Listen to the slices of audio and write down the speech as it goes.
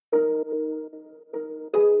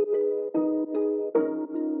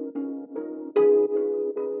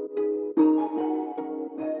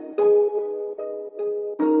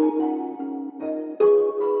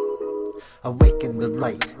the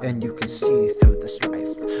light, and you can see through the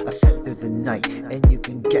strife. Ascend through the night, and you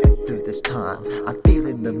can get through this time. I'm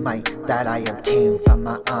feeling the might that I obtained from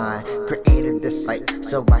my eye. Created this light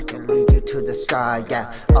so I can lead you to the sky.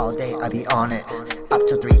 Yeah, all day I be on it, up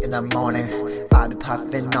till 3 in the morning. I be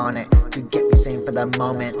puffing on it to get me sane for the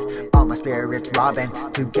moment. All my spirits robbing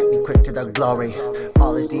to get me quick to the glory.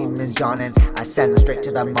 All his demons yawning, I send them straight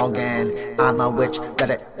to the Morgan. I'm a witch,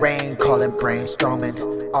 let it rain, call it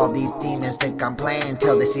brainstorming. All these demons think I'm playing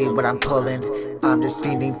till they see what I'm pulling. I'm just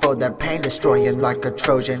feeding for their pain, destroying like a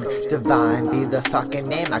Trojan. Divine be the fucking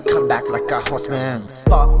name, I come back like a horseman.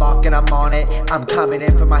 Spot lock and I'm on it, I'm coming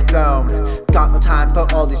in for my throne. Got no time for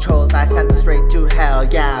all these trolls, I send them straight to hell.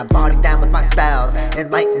 Yeah, body down with my spells,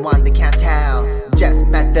 enlightened one they can't tell. Just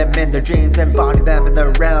met them in their dreams, embody them in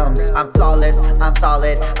their realms. I'm flawless, I'm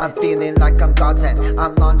solid, I'm feeling like I'm God sent.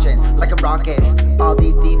 I'm launching like a rocket, all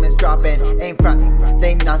these demons dropping. Ain't frontin',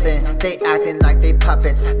 they nothing, they acting like they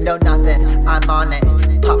puppets. No nothing, I'm on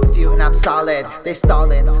it, pop a few and I'm solid. They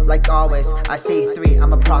stalling like always, I see 3,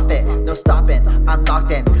 I'm a prophet. No stopping, I'm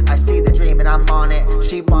locked in, I see the dream and I'm on it.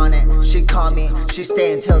 She want it, she called me, she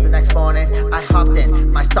stay until the next morning. I hopped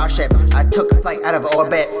in my starship, I took a flight out of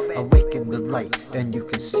orbit. Awaken the light, and you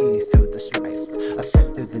can see through the strife.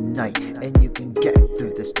 Ascend through the night, and you can get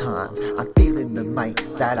through this time. I'm feeling the might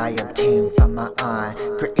that I obtained from my eye.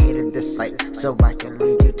 Created this light so I can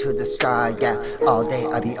lead you to the sky. Yeah, all day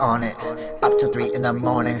I be on it, up till 3 in the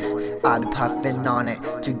morning. I be puffing on it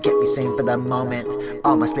to get me sane for the moment.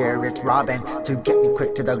 All my spirits robbing to get me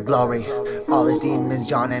quick to the glory. All his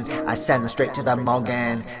demons yawning, I send them straight to the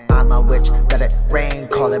Morgan. I'm a witch, let it rain,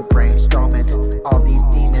 call it brainstorming. All these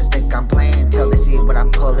demons think I'm playing till they see what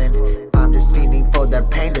I'm pulling. I'm just feeding for their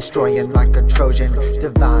pain, destroying like a Trojan.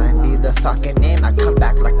 Divine be the fucking name, I come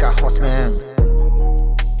back like a horseman.